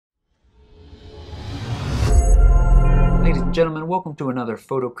and gentlemen, welcome to another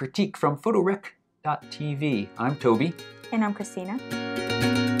photo critique from photorec.tv. I'm Toby. And I'm Christina.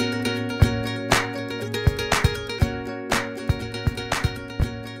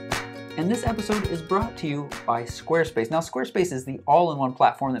 And this episode is brought to you by Squarespace. Now, Squarespace is the all-in-one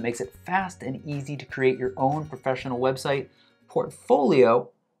platform that makes it fast and easy to create your own professional website, portfolio,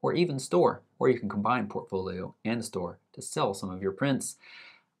 or even store, or you can combine portfolio and store to sell some of your prints.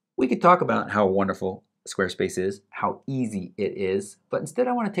 We could talk about how wonderful Squarespace is, how easy it is, but instead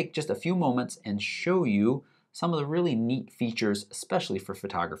I want to take just a few moments and show you some of the really neat features, especially for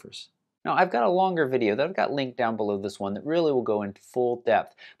photographers. Now, I've got a longer video that I've got linked down below this one that really will go into full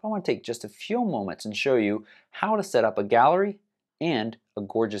depth, but I want to take just a few moments and show you how to set up a gallery and a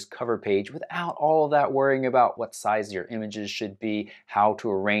gorgeous cover page without all of that worrying about what size your images should be, how to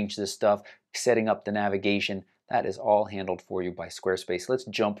arrange this stuff, setting up the navigation. That is all handled for you by Squarespace. Let's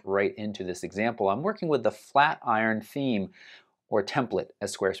jump right into this example. I'm working with the Flatiron theme, or template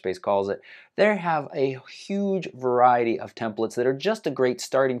as Squarespace calls it. They have a huge variety of templates that are just a great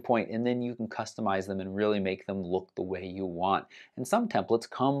starting point, and then you can customize them and really make them look the way you want. And some templates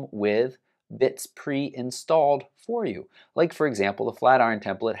come with bits pre-installed for you. Like for example, the Flatiron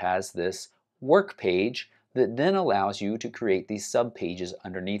template has this work page that then allows you to create these sub pages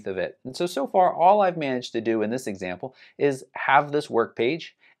underneath of it. And so far all I've managed to do in this example is have this work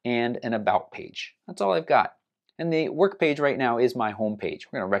page and an about page. That's all I've got. And the work page right now is my home page.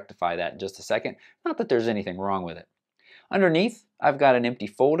 We're going to rectify that in just a second. Not that there's anything wrong with it. Underneath, I've got an empty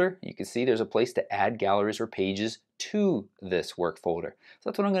folder. You can see there's a place to add galleries or pages to this work folder. So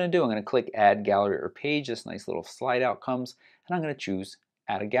that's what I'm going to do. I'm going to click Add Gallery or Page. This nice little slide out comes, and I'm going to choose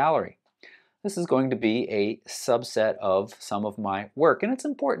Add a Gallery. This is going to be a subset of some of my work, and it's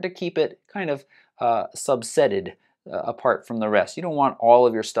important to keep it kind of subsetted apart from the rest. You don't want all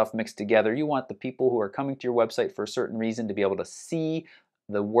of your stuff mixed together. You want the people who are coming to your website for a certain reason to be able to see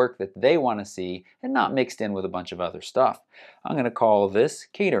the work that they want to see and not mixed in with a bunch of other stuff. I'm going to call this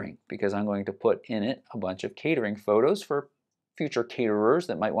catering because I'm going to put in it a bunch of catering photos for future caterers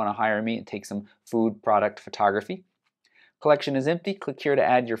that might want to hire me and take some food product photography. Collection is empty. Click here to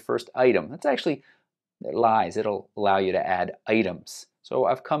add your first item. That's actually, it lies. It'll allow you to add items. So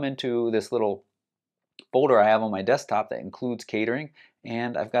I've come into this little folder I have on my desktop that includes catering,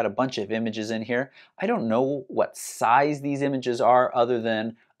 and I've got a bunch of images in here. I don't know what size these images are other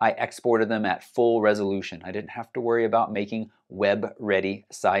than I exported them at full resolution. I didn't have to worry about making web-ready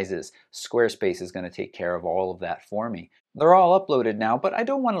sizes. Squarespace is going to take care of all of that for me. They're all uploaded now, but I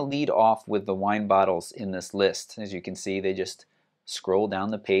don't want to lead off with the wine bottles in this list. As you can see, they just scroll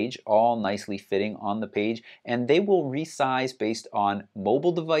down the page, all nicely fitting on the page, and they will resize based on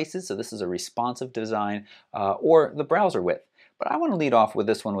mobile devices, so this is a responsive design, or the browser width. But I want to lead off with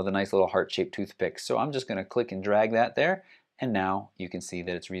this one with a nice little heart-shaped toothpick, so I'm just going to click and drag that there, and now you can see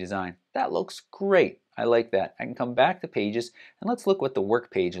that it's redesigned. That looks great. I like that. I can come back to pages, and let's look what the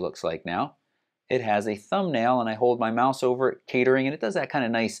work page looks like now. It has a thumbnail, and I hold my mouse over it, catering, and it does that kind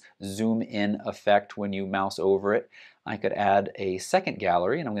of nice zoom in effect when you mouse over it. I could add a second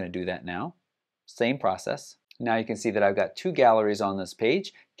gallery, and I'm going to do that now. Same process. Now you can see that I've got two galleries on this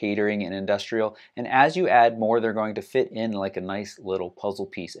page, catering and industrial, and as you add more, they're going to fit in like a nice little puzzle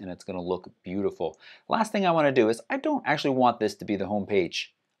piece, and it's going to look beautiful. Last thing I want to do is I don't actually want this to be the home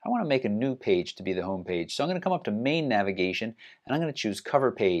page. I want to make a new page to be the home page. So I'm going to come up to main navigation, and I'm going to choose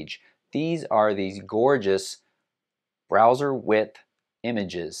cover page. These are these gorgeous browser width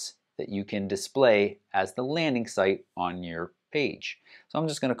images that you can display as the landing site on your page. So I'm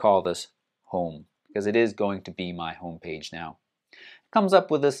just going to call this home because it is going to be my home page now. It comes up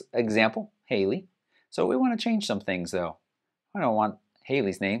with this example, Haley. So we want to change some things though. I don't want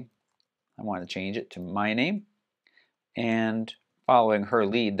Haley's name. I want to change it to my name. And following her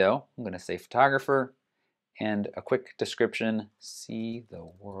lead though, I'm going to say photographer and a quick description, see the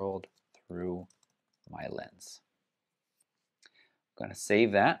world through my lens. I'm going to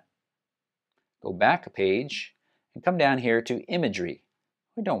save that, go back a page, and come down here to imagery.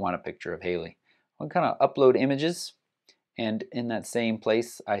 We don't want a picture of Haley. I'm going to upload images, and in that same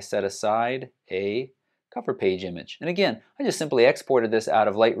place I set aside a cover page image. And again, I just simply exported this out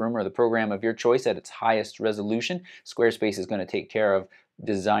of Lightroom or the program of your choice at its highest resolution. Squarespace is going to take care of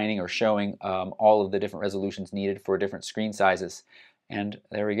designing or showing all of the different resolutions needed for different screen sizes. And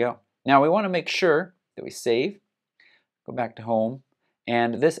there we go. Now we want to make sure that we save, go back to home,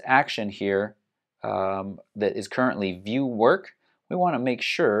 and this action here that is currently view work, we want to make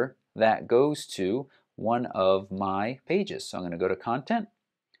sure that goes to one of my pages. So I'm going to go to content,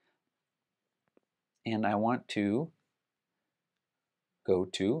 and I want to go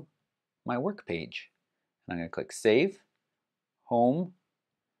to my work page. I'm going to click save, Home,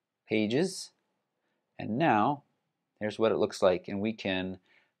 Pages, and now here's what it looks like. And we can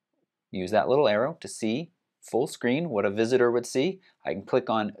use that little arrow to see full screen, what a visitor would see. I can click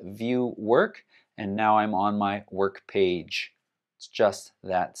on View Work, and now I'm on my work page. It's just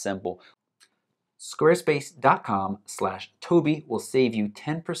that simple. Squarespace.com/Toby will save you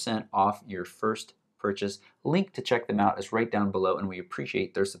 10% off your first purchase. Link to check them out is right down below, and we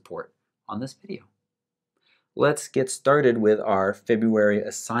appreciate their support on this video. Let's get started with our February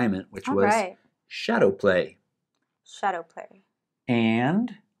assignment, which was shadow play. Shadow play.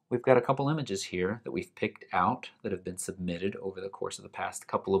 And we've got a couple images here that we've picked out that have been submitted over the course of the past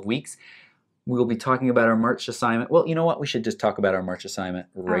couple of weeks. We'll be talking about our March assignment. Well, you know what? We should just talk about our March assignment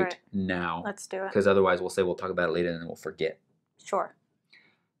right now. Let's do it. Because otherwise we'll say we'll talk about it later and then we'll forget. Sure.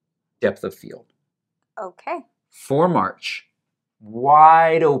 Depth of field. Okay. For March,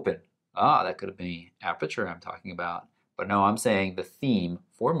 wide open. Ah, that could have been aperture I'm talking about. But no, I'm saying the theme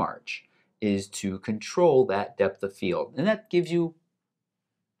for March is to control that depth of field. And that gives you,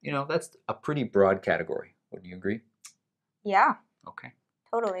 that's a pretty broad category. Would you agree? Yeah. Okay.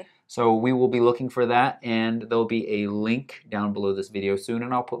 Totally. So we will be looking for that, and there'll be a link down below this video soon,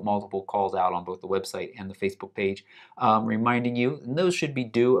 and I'll put multiple calls out on both the website and the Facebook page, reminding you, and those should be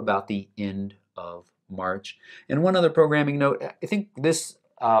due about the end of March. And one other programming note, I think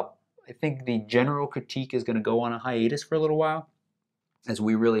the general critique is going to go on a hiatus for a little while, as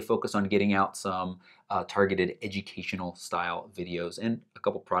we really focus on getting out some targeted educational style videos and a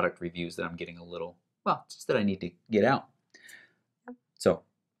couple product reviews that I'm getting just that I need to get out. So,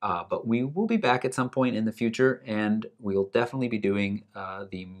 but we will be back at some point in the future, and we'll definitely be doing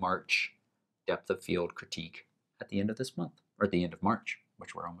the March depth of field critique at the end of this month, or at the end of March,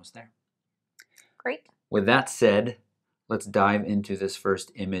 which we're almost there. Great. With that said, let's dive into this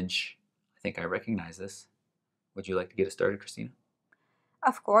first image. I think I recognize this. Would you like to get us started, Christina?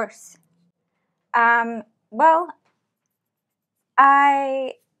 Of course. Well,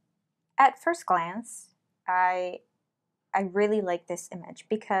 at first glance, I really like this image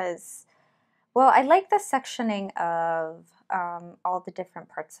because, well, I like the sectioning of all the different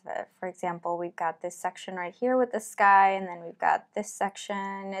parts of it. For example, we've got this section right here with the sky, and then we've got this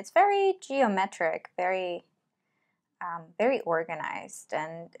section. It's very geometric, very organized,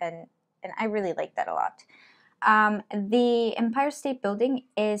 and I really like that a lot. The Empire State Building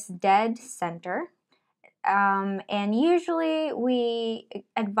is dead center, and usually we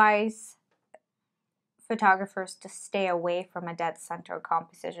advise photographers to stay away from a dead center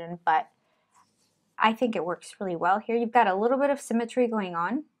composition, but I think it works really well here. You've got a little bit of symmetry going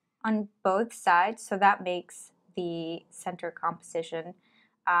on both sides, so that makes the center composition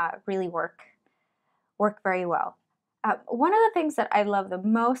really work very well. One of the things that I love the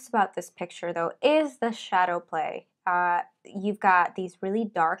most about this picture, though, is the shadow play. You've got these really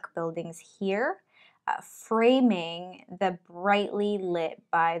dark buildings here, framing the brightly lit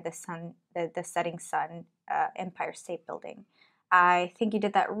by the sun, the setting sun, Empire State Building. I think you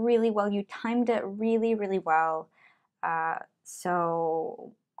did that really well. You timed it really, really well.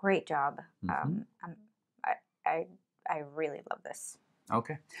 So great job. Mm-hmm. I really love this.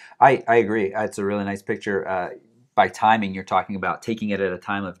 Okay, I agree. It's a really nice picture. By timing, you're talking about taking it at a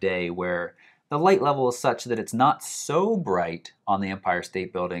time of day where the light level is such that it's not so bright on the Empire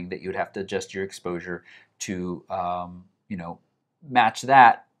State Building that you would have to adjust your exposure to, match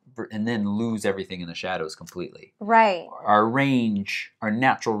that and then lose everything in the shadows completely. Right. Our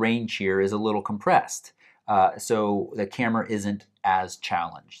natural range here is a little compressed. So the camera isn't as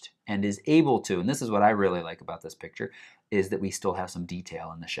challenged and is able to, and this is what I really like about this picture, is that we still have some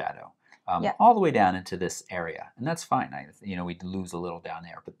detail in the shadow. All the way down into this area, and that's fine. We'd lose a little down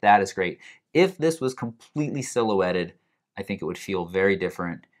there, but that is great. If this was completely silhouetted, I think it would feel very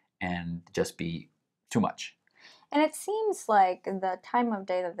different and just be too much. And it seems like the time of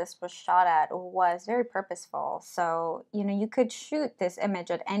day that this was shot at was very purposeful. So, you could shoot this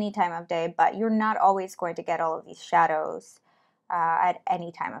image at any time of day, but you're not always going to get all of these shadows at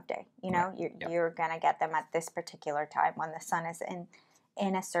any time of day. You're going to get them at this particular time when the sun is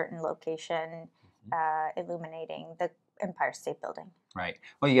in a certain location, illuminating the Empire State Building. Right.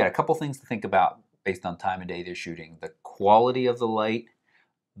 Well, you got a couple things to think about based on time of day they're shooting. The quality of the light,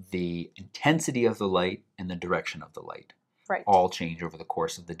 the intensity of the light, and the direction of the light. Right. All change over the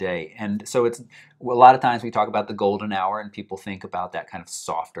course of the day. And so it's a lot of times we talk about the golden hour and people think about that kind of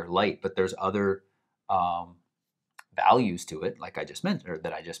softer light, but there's other values to it, like I just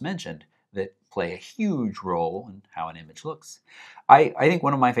mentioned, that play a huge role in how an image looks. I think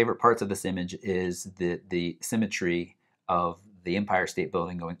one of my favorite parts of this image is the symmetry of the Empire State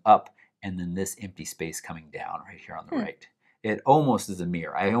Building going up and then this empty space coming down right here on the right. It almost is a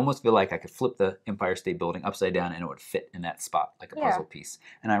mirror. I almost feel like I could flip the Empire State Building upside down and it would fit in that spot like a puzzle piece.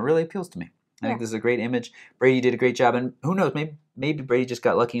 And it really appeals to me. I think this is a great image. Brady did a great job. And who knows, maybe Brady just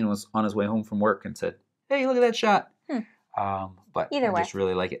got lucky and was on his way home from work and said, hey, look at that shot. But Either way. I just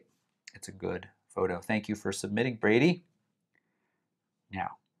really like it. It's a good photo. Thank you for submitting, Brady.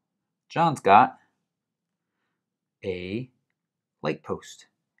 Now, John's got a light post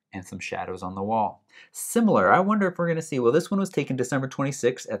and some shadows on the wall. Similar, I wonder if we're going to see, well, this one was taken December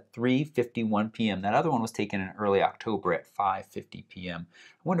 26th at 3:51 p.m. That other one was taken in early October at 5:50 p.m.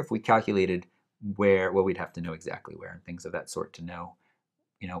 I wonder if we calculated where, well, we'd have to know exactly where and things of that sort to know,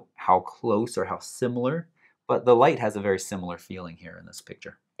 how close or how similar. But the light has a very similar feeling here in this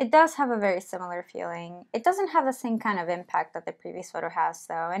picture. It does have a very similar feeling. It doesn't have the same kind of impact that the previous photo has,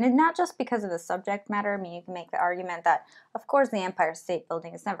 though. And it's not just because of the subject matter. I mean, you can make the argument that, of course, the Empire State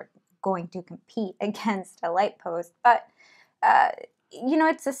Building is never going to compete against a light post. But,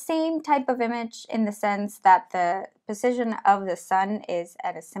 it's the same type of image in the sense that the position of the sun is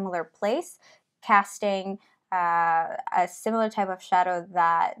at a similar place, casting a similar type of shadow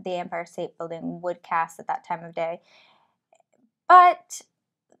that the Empire State Building would cast at that time of day. But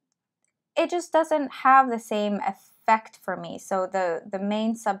it just doesn't have the same effect for me. So the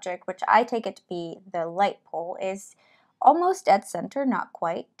main subject, which I take it to be the light pole, is almost dead center, not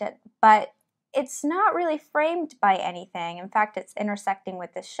quite, but it's not really framed by anything. In fact, it's intersecting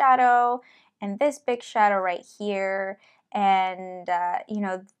with this shadow and this big shadow right here, and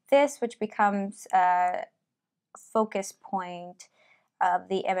this, which becomes a focus point of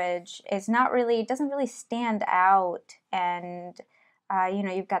the image, doesn't really stand out. And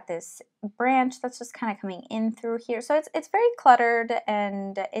you've got this branch that's just kind of coming in through here. So it's very cluttered,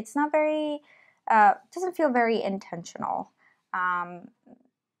 and it's not very, doesn't feel very intentional. A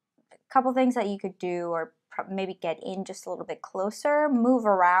couple things that you could do, or maybe get in just a little bit closer, move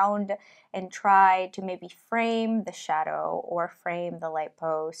around, and try to maybe frame the shadow or frame the light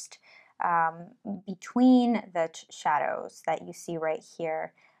post between the shadows that you see right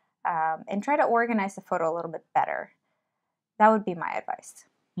here, and try to organize the photo a little bit better. That would be my advice.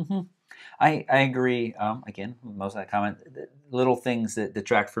 I agree. Again, most of that comment, the little things that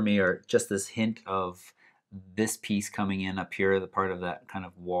detract for me are just this hint of this piece coming in up here, the part of that kind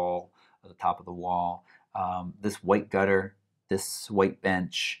of wall, at the top of the wall, this white gutter, this white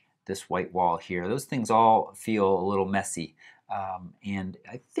bench, this white wall here. Those things all feel a little messy. And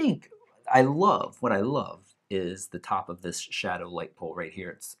I think what I love is the top of this shadow light pole right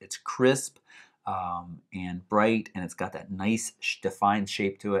here. It's crisp and bright, and it's got that nice defined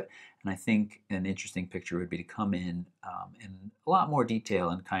shape to it. And I think an interesting picture would be to come in a lot more detail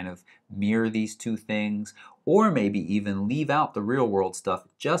and kind of mirror these two things, or maybe even leave out the real world stuff,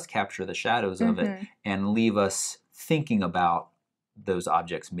 just capture the shadows of it and leave us thinking about those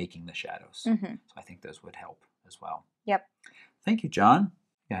objects making the shadows. So I think those would help as well. Yep. Thank you, John.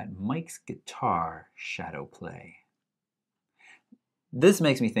 Got Mike's guitar shadow play. This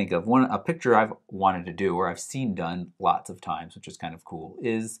makes me think of a picture I've wanted to do, or I've seen done lots of times, which is kind of cool,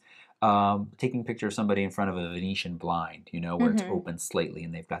 is taking a picture of somebody in front of a Venetian blind, where it's open slightly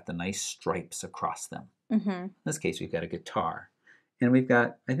and they've got the nice stripes across them. In this case, we've got a guitar. And we've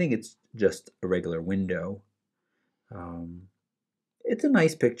got, I think it's just a regular window. It's a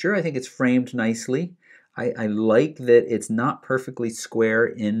nice picture. I think it's framed nicely. I like that it's not perfectly square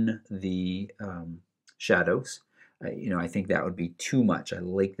in the shadows. I think that would be too much. I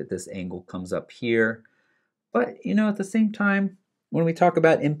like that this angle comes up here. But, at the same time, when we talk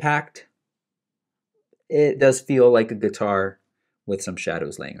about impact, it does feel like a guitar with some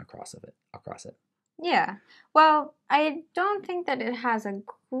shadows laying across it. Yeah. Well, I don't think that it has a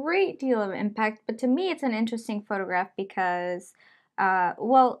great deal of impact, but to me it's an interesting photograph because,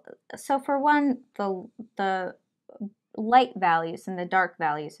 so for one, the light values and the dark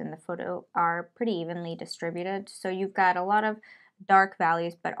values in the photo are pretty evenly distributed. So you've got a lot of dark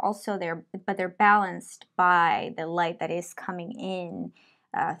values, but also they're balanced by the light that is coming in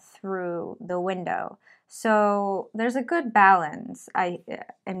through the window. So there's a good balance,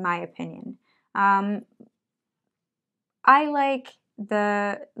 in my opinion. I like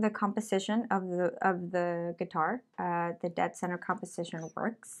the composition of the guitar. The dead center composition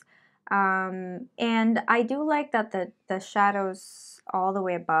works. And I do like that the shadows all the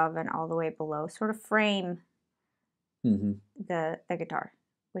way above and all the way below sort of frame the guitar,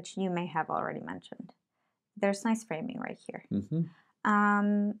 which you may have already mentioned. There's nice framing right here.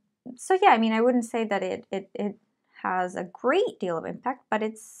 So yeah, I mean, I wouldn't say that it has a great deal of impact, but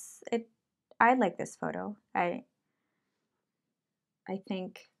I like this photo. I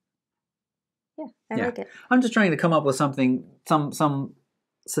think, Yeah, I like it. I'm just trying to come up with something, some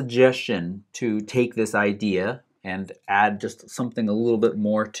suggestion to take this idea and add just something a little bit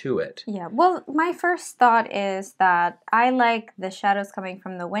more to it. Yeah, well, my first thought is that I like the shadows coming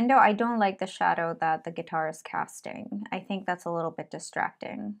from the window. I don't like the shadow that the guitar is casting. I think that's a little bit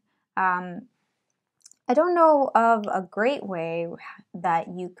distracting. I don't know of a great way that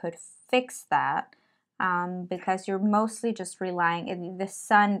you could fix that because you're mostly just relying, the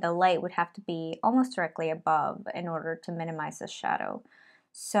sun, the light would have to be almost directly above in order to minimize the shadow.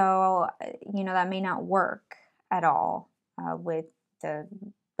 So, that may not work at all with the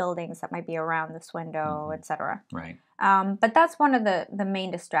buildings that might be around this window, etc. Right. But that's one of the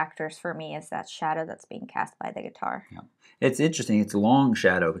main distractors for me is that shadow that's being cast by the guitar. Yeah. It's interesting. It's a long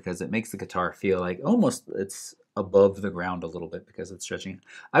shadow because it makes the guitar feel like almost it's above the ground a little bit because it's stretching.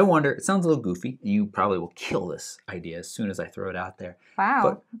 I wonder, it sounds a little goofy, and you probably will kill this idea as soon as I throw it out there.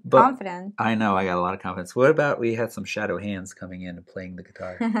 Wow, but confident. I know, I got a lot of confidence. What about we had some shadow hands coming in and playing the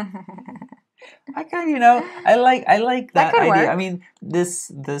guitar? I kind of, I like that idea. Work. I mean, this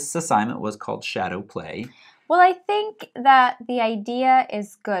assignment was called Shadow Play. Well, I think that the idea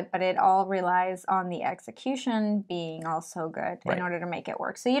is good, but it all relies on the execution being also good in order to make it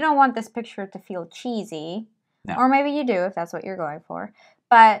work. So you don't want this picture to feel cheesy, or maybe you do if that's what you're going for.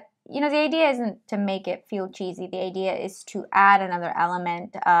 But, the idea isn't to make it feel cheesy. The idea is to add another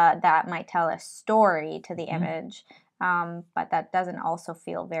element that might tell a story to the image, but that doesn't also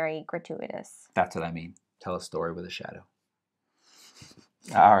feel very gratuitous. That's what I mean. Tell a story with a shadow.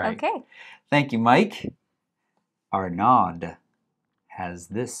 All right. Okay. Thank you, Mike. Arnaud has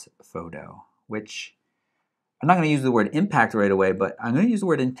this photo, which I'm not going to use the word impact right away, but I'm going to use the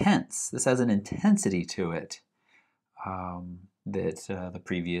word intense. This has an intensity to it that the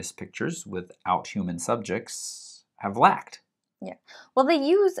previous pictures without human subjects have lacked. Yeah. Well, the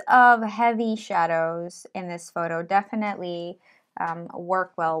use of heavy shadows in this photo definitely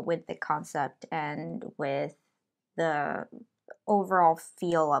work well with the concept and with the overall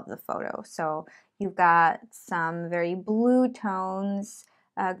feel of the photo. So you've got some very blue tones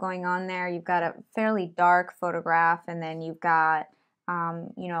going on there. You've got a fairly dark photograph, and then you've got,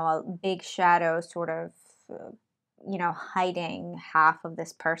 a big shadow sort of, hiding half of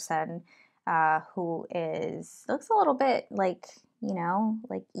this person who looks a little bit like,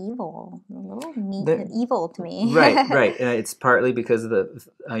 like evil, a little evil to me. Right. It's partly because of the,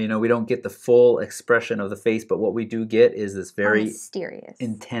 we don't get the full expression of the face, but what we do get is this very mysterious,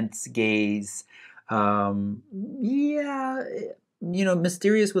 intense gaze.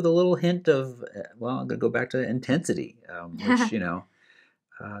 Mysterious with a little hint of, well, I'm going to go back to intensity, which,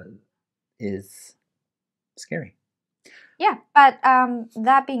 is scary. Yeah, but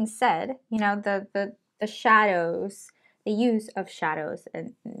that being said, the shadows, the use of shadows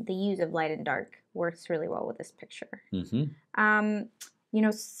and the use of light and dark works really well with this picture.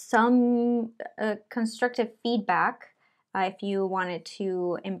 Some constructive feedback if you wanted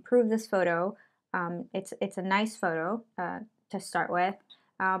to improve this photo. It's a nice photo to start with.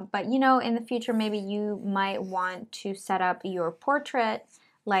 But in the future, maybe you might want to set up your portrait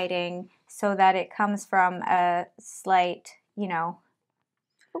lighting so that it comes from a slight, I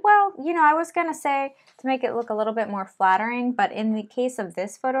was going to say to make it look a little bit more flattering, but in the case of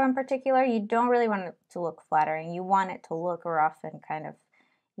this photo in particular, you don't really want it to look flattering. You want it to look rough and kind of,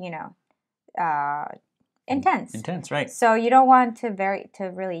 intense. Intense, right. So you don't want to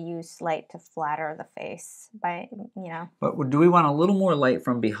really use light to flatter the face by, But do we want a little more light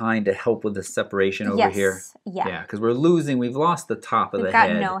from behind to help with the separation over here? Yeah, because we've lost the top of the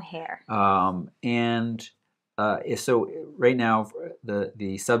head. We've got no hair. So right now,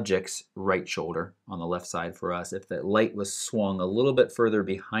 the subject's right shoulder on the left side for us, if that light was swung a little bit further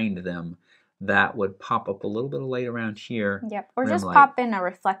behind them, that would pop up a little bit of light around here. Yep, or just pop in a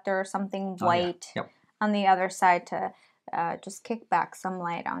reflector or something white on the other side to just kick back some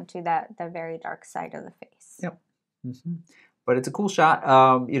light onto the very dark side of the face. Yep. But it's a cool shot.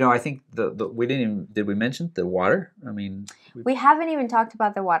 I think did we mention the water? I mean, we haven't even talked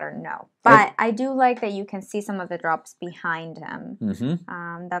about the water, no. But I do like that you can see some of the drops behind him.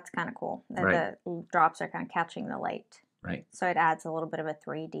 That's kind of cool. The drops are kind of catching the light. Right. So it adds a little bit of a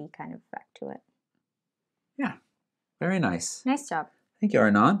 3D kind of effect to it. Yeah. Very nice. Nice job. Thank you,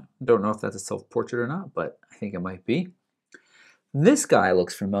 Arnaud. Don't know if that's a self-portrait or not, but I think it might be. This guy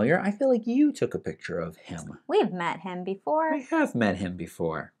looks familiar. I feel like you took a picture of him. We've met him before. We have met him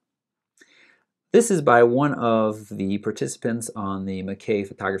before. This is by one of the participants on the McKay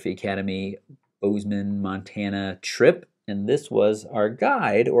Photography Academy Bozeman, Montana trip. And this was our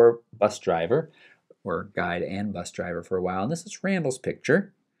guide or bus driver, or guide and bus driver for a while. And this is Randall's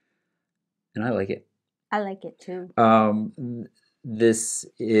picture. And I like it. I like it too. This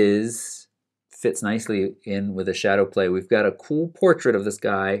fits nicely in with a shadow play. We've got a cool portrait of this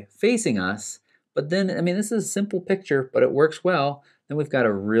guy facing us, but then, I mean, this is a simple picture, but it works well. Then we've got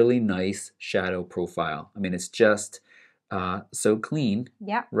a really nice shadow profile. I mean, it's just so clean.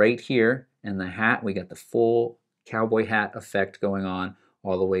 Yeah. Right here, and the hat, we got the full cowboy hat effect going on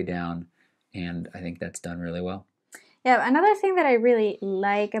all the way down, and I think that's done really well. Yeah, another thing that I really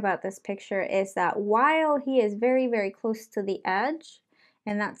like about this picture is that while he is very, very close to the edge,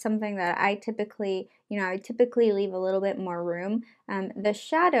 and that's something that I typically, I typically leave a little bit more room. The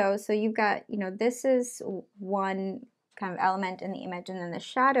shadow, so you've got, this is one kind of element in the image, and then the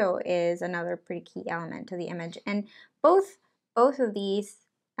shadow is another pretty key element to the image. And both of these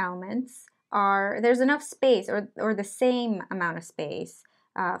elements there's enough space or the same amount of space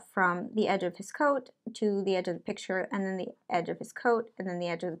from the edge of his coat to the edge of the picture, and then the edge of his coat, and then the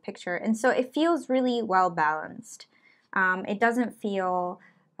edge of the picture. And so it feels really well balanced. It doesn't feel,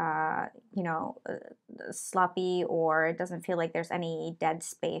 sloppy, or it doesn't feel like there's any dead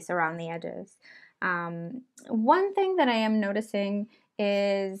space around the edges. One thing that I am noticing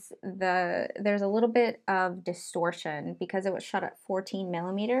is there's a little bit of distortion because it was shot at 14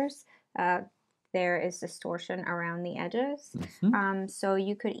 millimeters. There is distortion around the edges. So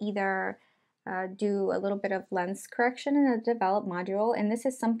you could either do a little bit of lens correction in the develop module, and this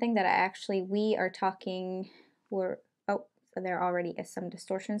is something that we are talking, so there already is some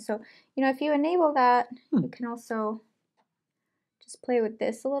distortion. So, if you enable that, you can also just play with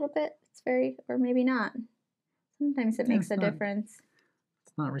this a little bit. It's or maybe not. Sometimes it makes a difference.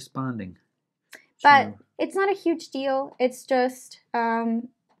 It's not responding. But it's not a huge deal. It's just,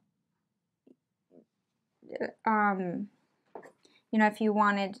 if you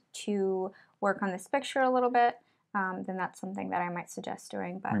wanted to work on this picture a little bit, then that's something that I might suggest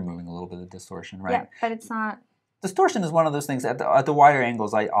doing. But removing a little bit of distortion, right? Yeah, but it's not. Distortion is one of those things, at the wider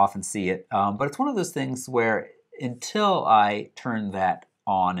angles I often see it, but it's one of those things where until I turn that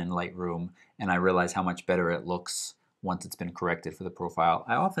on in Lightroom and I realize how much better it looks once it's been corrected for the profile,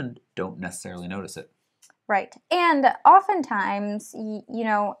 I often don't necessarily notice it. Right. And oftentimes,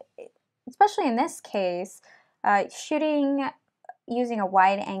 especially in this case, shooting using a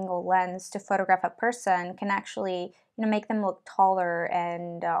wide angle lens to photograph a person can actually, make them look taller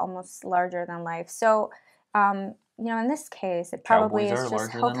and almost larger than life. So, in this case, it probably Cowboys is are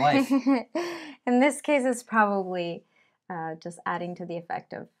just larger than life. In this case, it's probably just adding to the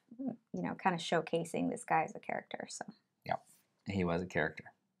effect of, kind of showcasing this guy as a character. So, yeah, he was a character.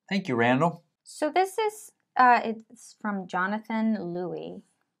 Thank you, Randall. So this is it's from Jonathan Louie.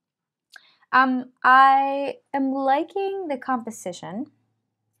 I am liking the composition.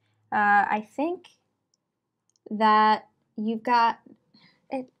 I think that you've got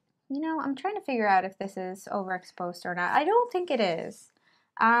it. I'm trying to figure out if this is overexposed or not. I don't think it is.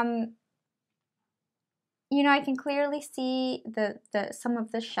 I can clearly see the some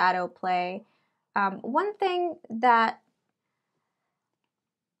of the shadow play. One thing that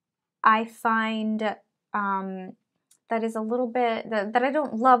I find that is a little bit that I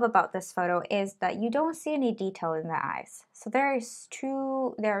don't love about this photo is that you don't see any detail in the eyes. So there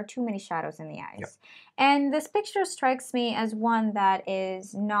are too many shadows in the eyes. Yep. And this picture strikes me as one that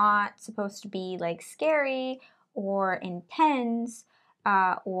is not supposed to be like scary or intense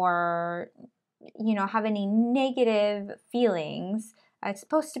or have any negative feelings. It's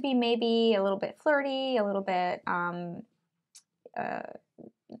supposed to be maybe a little bit flirty, a little bit and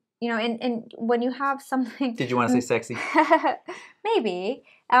when you have something... Did you want to say sexy? Maybe.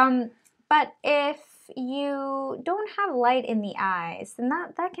 But if you don't have light in the eyes, then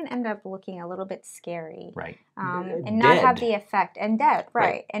that can end up looking a little bit scary. Right. And not have the effect... And dead,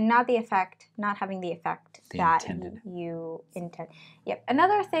 right. And not having the effect that you intend. Yep.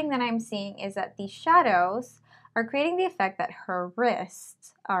 Another thing that I'm seeing is that these shadows are creating the effect that her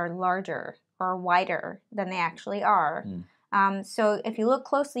wrists are larger or wider than they actually are. So if you look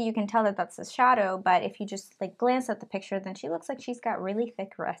closely, you can tell that that's a shadow, but if you just like glance at the picture, then she looks like she's got really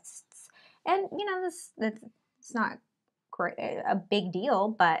thick wrists. And it's not great, a big deal,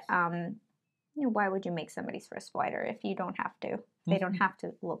 but why would you make somebody's wrist wider if you don't have to? They don't have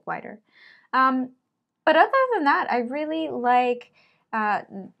to look wider. But other than that, I really like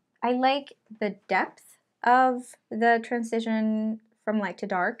the depth of the transition from light to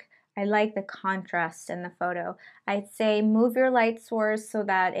dark. I like the contrast in the photo. I'd say move your light source so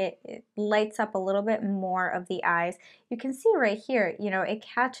that it lights up a little bit more of the eyes. You can see right here, it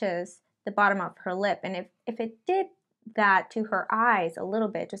catches the bottom of her lip. And if it did that to her eyes a little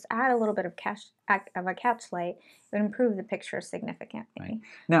bit, just add a little bit of a catch light, it would improve the picture significantly. Right.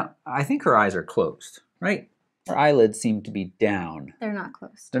 Now, I think her eyes are closed, right? Her eyelids seem to be down. They're not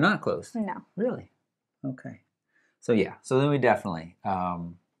closed. They're not closed? No. Really? Okay. So yeah, so then we definitely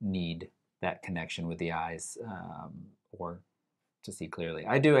need that connection with the eyes or to see clearly.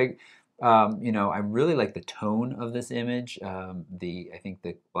 I do. You know, I really like the tone of this image. I think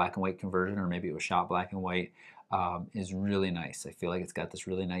the black and white conversion, or maybe it was shot black and white, is really nice. I feel like it's got this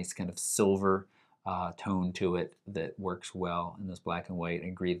really nice kind of silver tone to it that works well in this black and white. I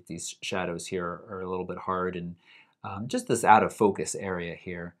agree that these shadows here are a little bit hard, and just this out of focus area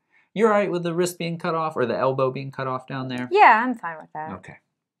here. You're all right with the wrist being cut off or the elbow being cut off down there? Yeah, I'm fine with that. Okay.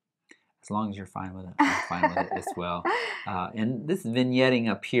 As long as you're fine with it, I'm fine with it as well. And this vignetting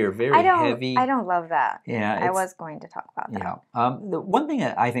up here, very heavy. I don't love that. Yeah, I was going to talk about that. Yeah. The one thing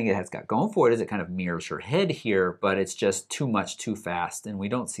that I think it has got going for it is it kind of mirrors her head here, but it's just too much too fast, and we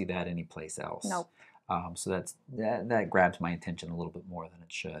don't see that anyplace else. Nope. So that grabs my attention a little bit more than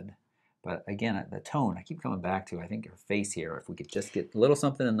it should. But again, the tone, I keep coming back to, I think her face here, if we could just get a little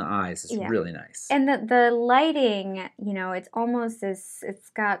something in the eyes, is really nice. And the lighting, you know, it's almost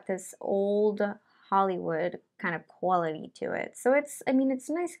it's got this old Hollywood kind of quality to it. So it's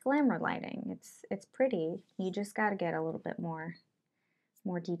nice glamour lighting. It's pretty. You just got to get a little bit more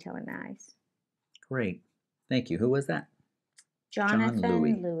detail in the eyes. Great. Thank you. Who was that? Jonathan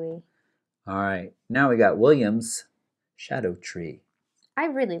Louis. All right. Now we got Williams' Shadow Tree. I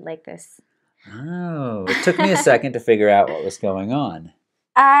really like this. Oh, it took me a second to figure out what was going on.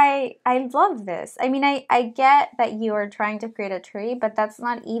 I love this. I mean, I get that you are trying to create a tree, but that's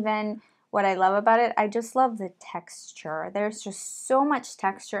not even what I love about it. I just love the texture. There's just so much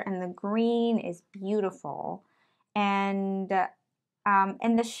texture, and the green is beautiful. And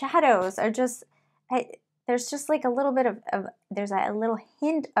the shadows are just, there's just like a little bit of there's a little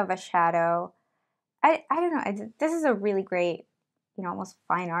hint of a shadow. I don't know. This is a really great, you know, almost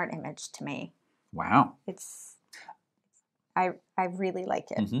fine art image to me. Wow. I really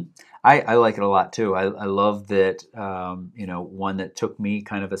like it. Mm-hmm. I like it a lot too. I love that, you know, one that took me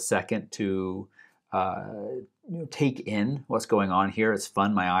kind of a second to take in what's going on here. It's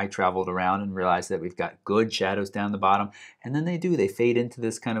fun. My eye traveled around and realized that we've got good shadows down the bottom. And then they fade into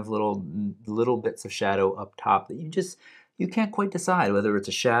this kind of little bits of shadow up top that you can't quite decide whether it's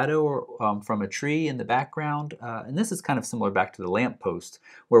a shadow or from a tree in the background. And this is kind of similar back to the lamppost,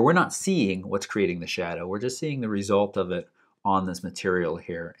 where we're not seeing what's creating the shadow. We're just seeing the result of it on this material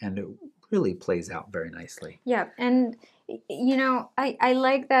here. And it really plays out very nicely. Yeah, and you know, I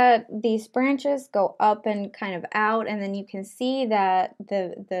like that these branches go up and kind of out, and then you can see that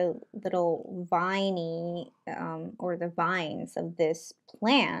the little viney or the vines of this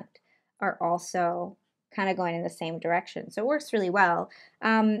plant are also kind of going in the same direction. So it works really well.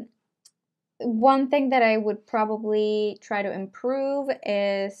 One thing that I would probably try to improve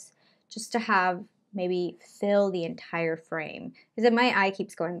is just to have maybe fill the entire frame, because my eye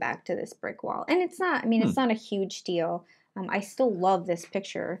keeps going back to this brick wall, and it's not, I mean, it's not a huge deal. I still love this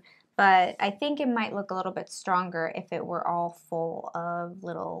picture, but I think it might look a little bit stronger if it were all full of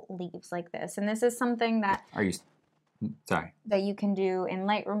little leaves like this. And this is something that that you can do in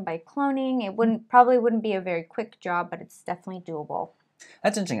Lightroom by cloning. It probably wouldn't be a very quick job, but it's definitely doable.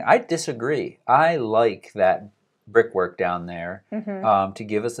 That's interesting. I disagree. I like that brickwork down there to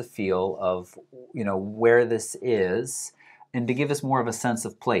give us a feel of, you know, where this is, and to give us more of a sense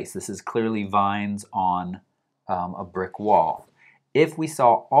of place. This is clearly vines on a brick wall. If we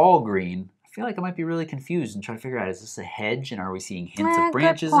saw all green, I feel like I might be really confused and try to figure out, is this a hedge, and are we seeing hints of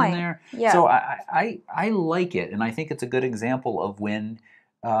branches in there? Yeah. So I like it, and I think it's a good example of when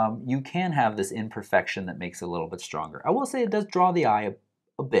you can have this imperfection that makes it a little bit stronger. I will say it does draw the eye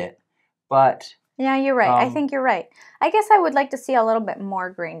a bit, but... Yeah, you're right. I think you're right. I guess I would like to see a little bit more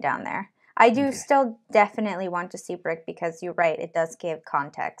green down there. I do still definitely want to see brick, because you're right, it does give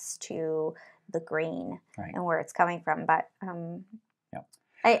context to the green and where it's coming from. But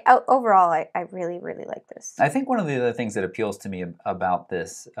overall, I really, really like this. I think one of the other things that appeals to me about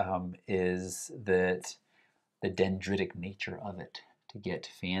this is that the dendritic nature of it, to get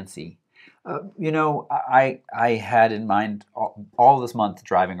fancy. You know, I had in mind all this month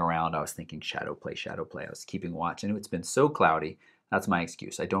driving around, I was thinking shadow play. I was keeping watch, and it's been so cloudy. That's my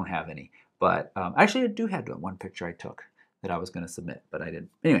excuse. I don't have any. But actually, I do have one picture I took that I was going to submit, but I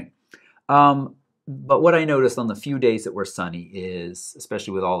didn't. Anyway, but what I noticed on the few days that were sunny is,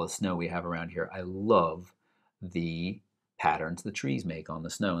 especially with all the snow we have around here, I love the patterns the trees make on the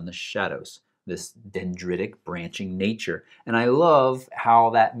snow and the shadows. This dendritic branching nature. And I love how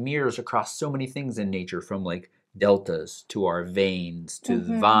that mirrors across so many things in nature, from like deltas to our veins to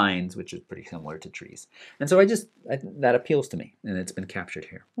the Mhm. vines, which is pretty similar to trees. And so that appeals to me, and it's been captured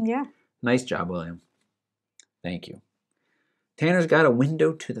here. Yeah. Nice job, William. Thank you. Tanner's got a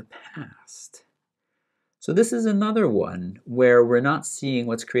window to the past. So this is another one where we're not seeing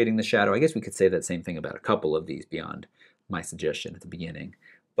what's creating the shadow. I guess we could say that same thing about a couple of these beyond my suggestion at the beginning.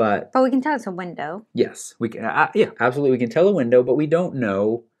 But we can tell it's a window. Yes, we can. Yeah, absolutely. We can tell a window, but we don't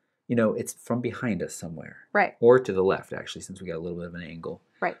know. It's from behind us somewhere. Right. Or to the left, actually, since we got a little bit of an angle.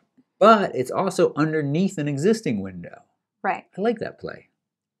 Right. But it's also underneath an existing window. Right. I like that play.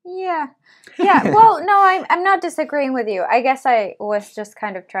 Yeah. Yeah. Well, no, I'm not disagreeing with you. I guess I was just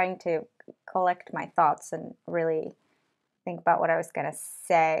kind of trying to collect my thoughts and really think about what I was going to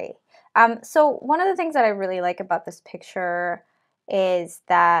say. So one of the things that I really like about this picture is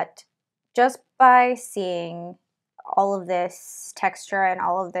that just by seeing all of this texture and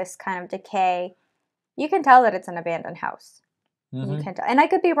all of this kind of decay, you can tell that it's an abandoned house. Mm-hmm. You can tell, and I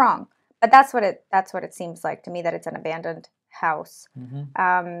could be wrong, but that's what it seems like to me, that it's an abandoned house.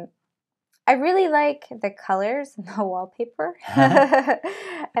 Mm-hmm. I really like the colors and the wallpaper.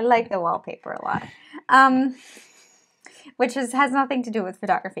 I like the wallpaper a lot, which has nothing to do with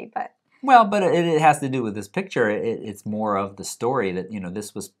photography, but it has to do with this picture. It's more of the story that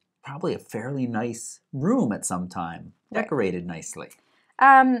this was probably a fairly nice room at some time, decorated nicely.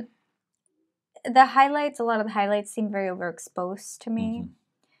 A lot of the highlights seem very overexposed to me. Mm-hmm.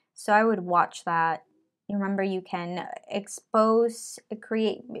 So I would watch that. Remember, you can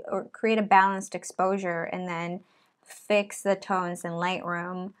create a balanced exposure and then fix the tones in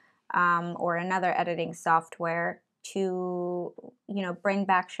Lightroom or another editing software to, bring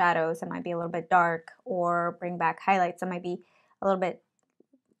back shadows that might be a little bit dark, or bring back highlights that might be a little bit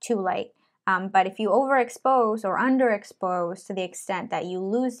too light. But if you overexpose or underexpose to the extent that you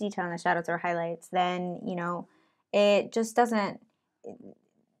lose detail in the shadows or highlights, then, it just doesn't,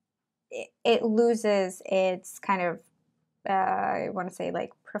 it loses its kind of, I want to say,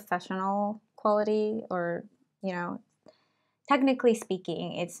 like, professional quality, or, technically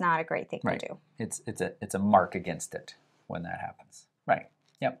speaking, it's not a great thing to do. It's a mark against it when that happens. Right.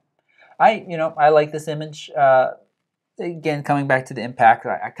 Yep. I like this image. Again, coming back to the impact,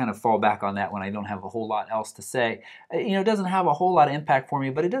 I kind of fall back on that when I don't have a whole lot else to say. It doesn't have a whole lot of impact for me,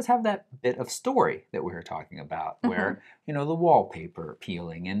 but it does have that bit of story that we were talking about, where, the wallpaper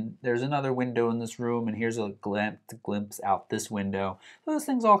peeling, and there's another window in this room, and here's a glimpse out this window. Those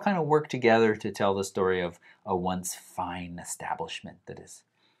things all kind of work together to tell the story of a once fine establishment that has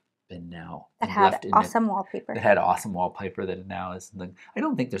been now had awesome wallpaper. That had awesome wallpaper that now is. I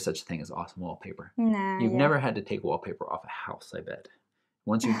don't think there's such a thing as awesome wallpaper. No, You've never had to take wallpaper off a house, I bet.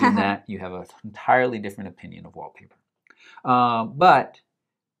 Once you do that, you have an entirely different opinion of wallpaper. But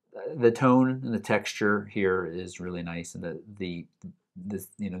the tone and the texture here is really nice, and these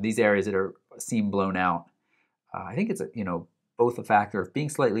areas that seem blown out. I think it's both a factor of being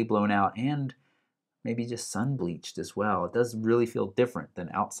slightly blown out and maybe just sun bleached as well. It does really feel different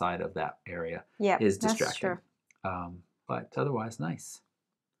than outside of that area. Yeah, is distracting. That's true. But otherwise, nice.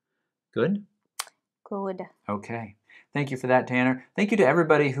 Good? Good. Okay. Thank you for that, Tanner. Thank you to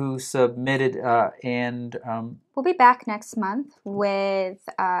everybody who submitted, and we'll be back next month with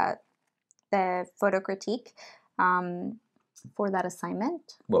the photo critique for that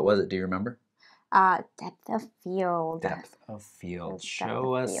assignment. What was it? Do you remember? Depth of field. Depth of field.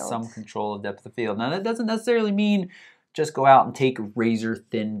 Show us some control of depth of field. Now, that doesn't necessarily mean just go out and take razor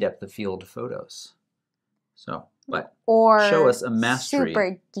thin depth of field photos. So, but show us a mastery.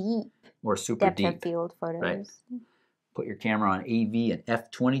 Super deep. Or super depth deep. Of field photos. Right. Put your camera on AV and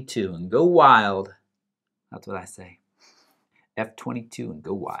f/22 and go wild. That's what I say. f/22 and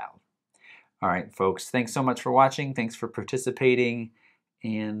go wild. All right, folks. Thanks so much for watching. Thanks for participating.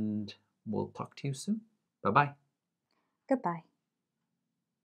 And we'll talk to you soon. Bye-bye. Goodbye.